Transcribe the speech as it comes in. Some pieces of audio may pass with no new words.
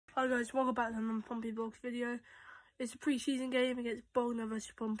Hi guys, welcome back to another Pompey Vlogs video. It's a pre-season game against Bognor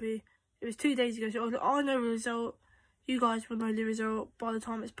versus Pompey. It was 2 days ago, so I know the result. You guys will know the result by the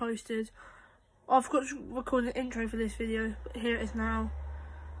time it's posted. I forgot to record an intro for this video, but here it is now.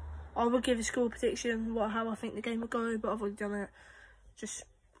 I will give a score prediction, how I think the game will go, but I've already done it. Just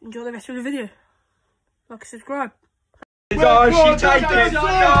enjoy the rest of the video. Like and subscribe. Gosh, you take it!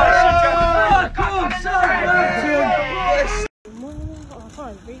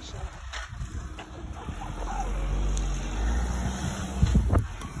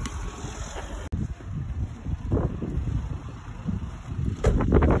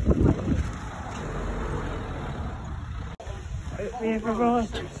 We have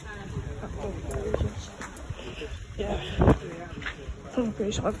arrived. Yeah. I'm pretty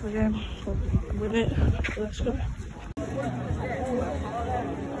excited for the game. Probably win it. Let's go.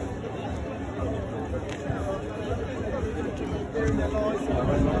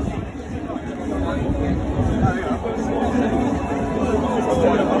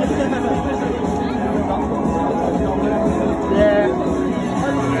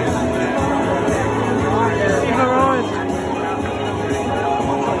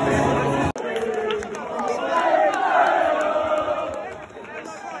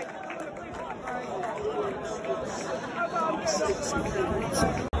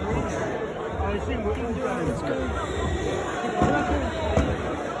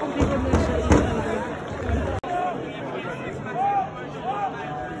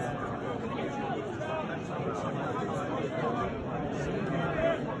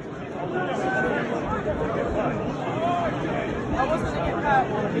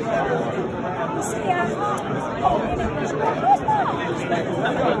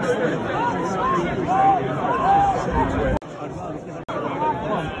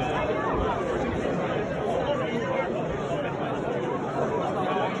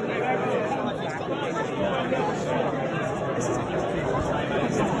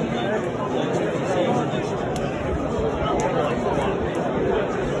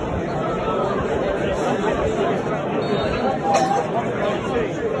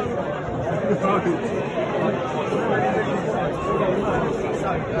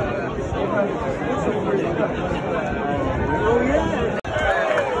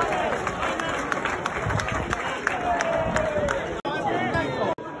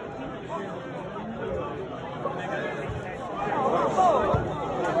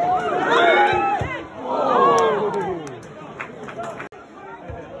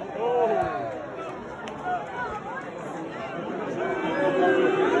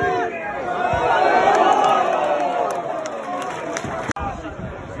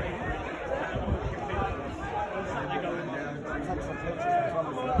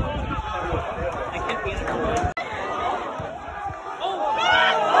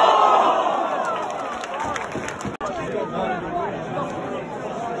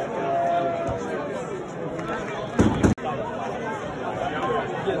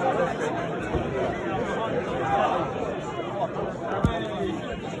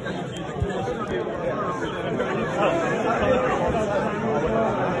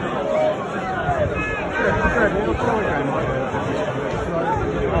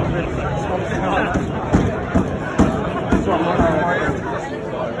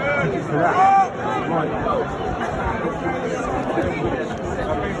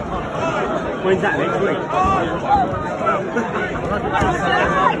 When's that next week?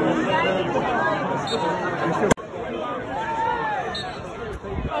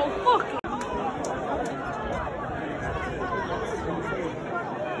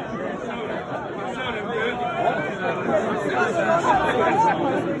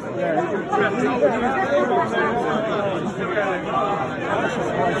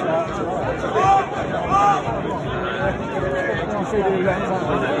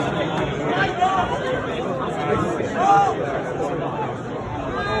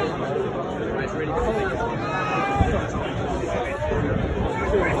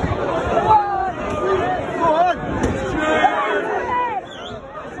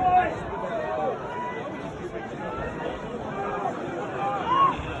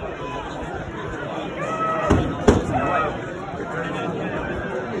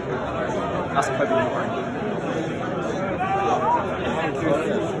 That's Pompey.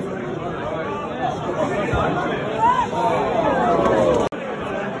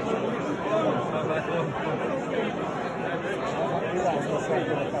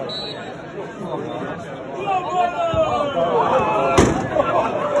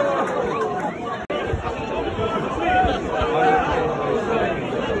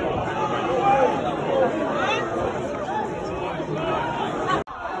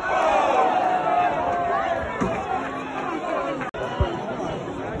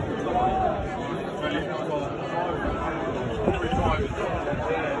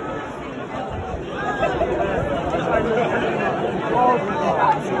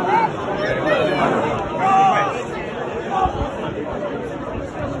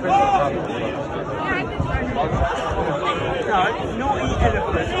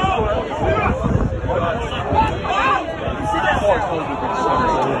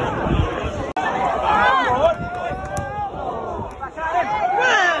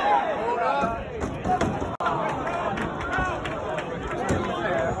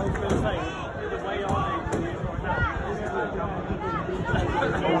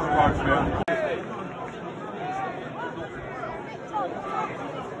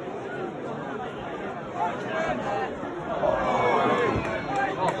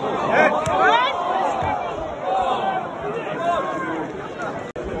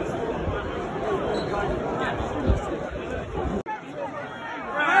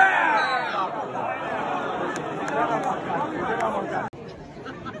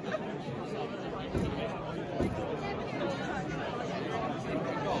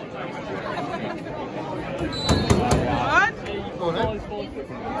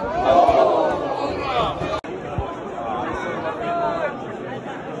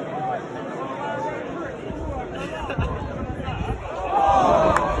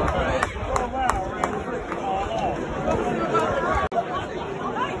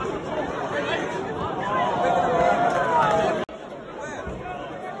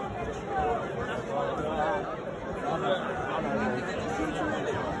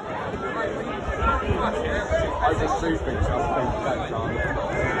 I just do things, I'll think that time.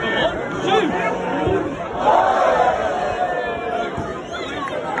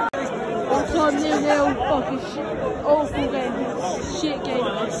 Offside 0-0, fucking shit. Awful game. Shit game.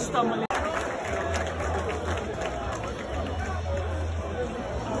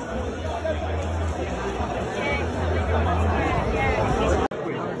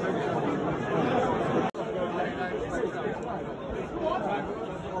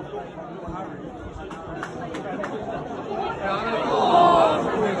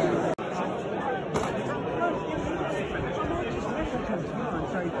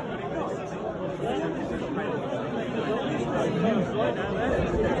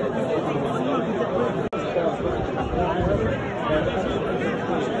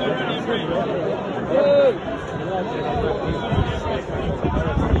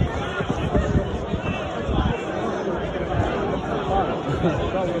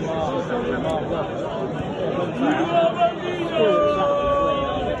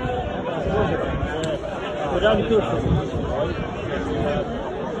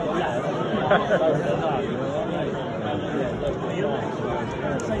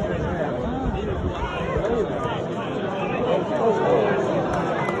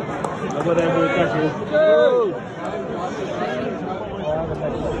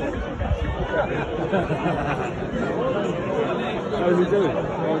 How's he doing?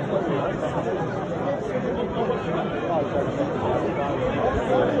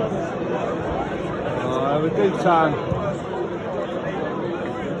 Oh, have a good time.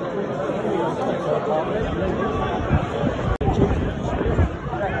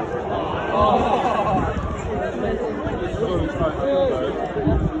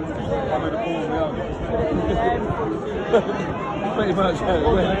 Pretty much how it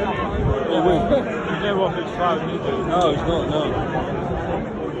went. Or win. You know what it's fine, you do? No, it's not, no.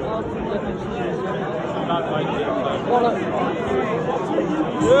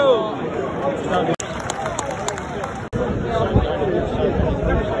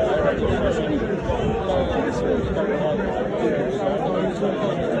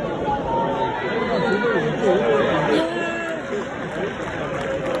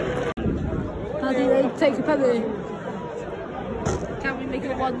 How do they take a penalty? Can we make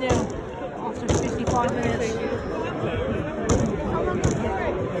it 1-0 after 55 minutes?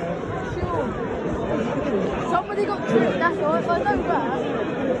 Somebody got tripped, that's all. If I know that.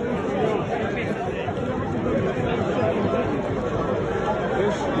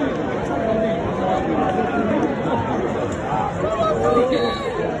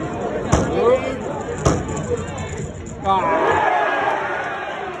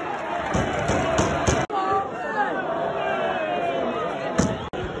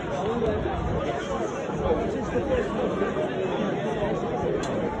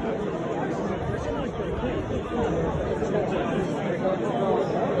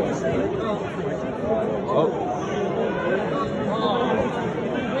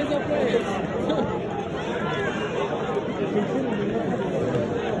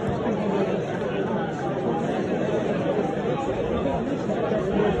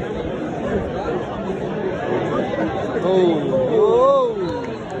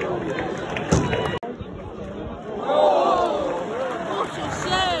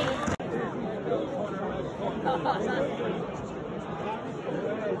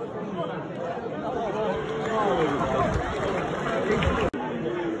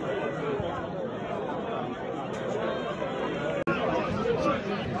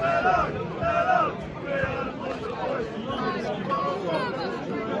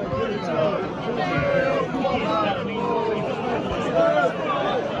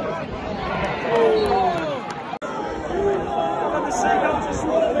 Seagulls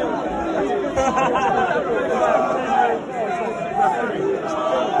are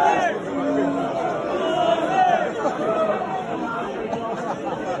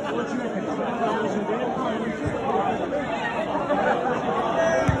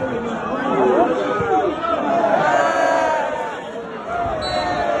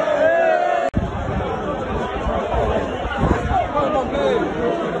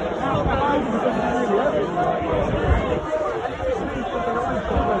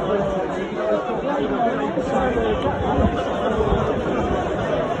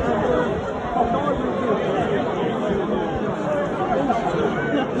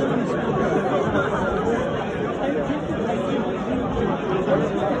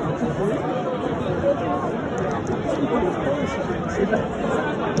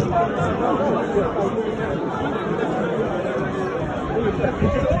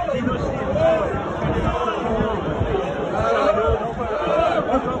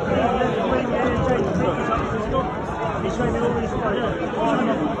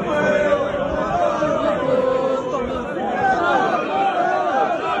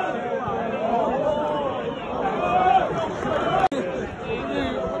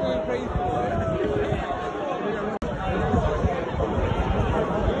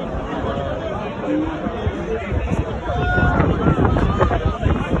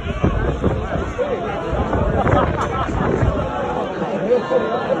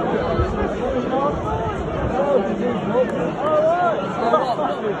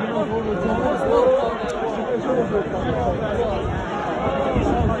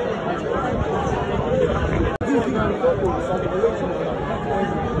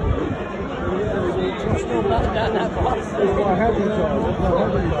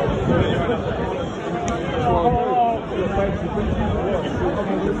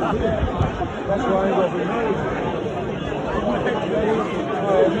That's why I got married.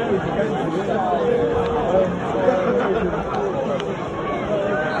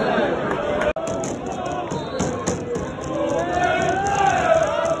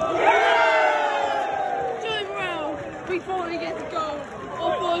 We thought he gets a goal.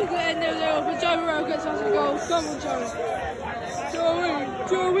 I thought he could end 0-0, but Joe Morrell gets us a goal. Come on, Joey.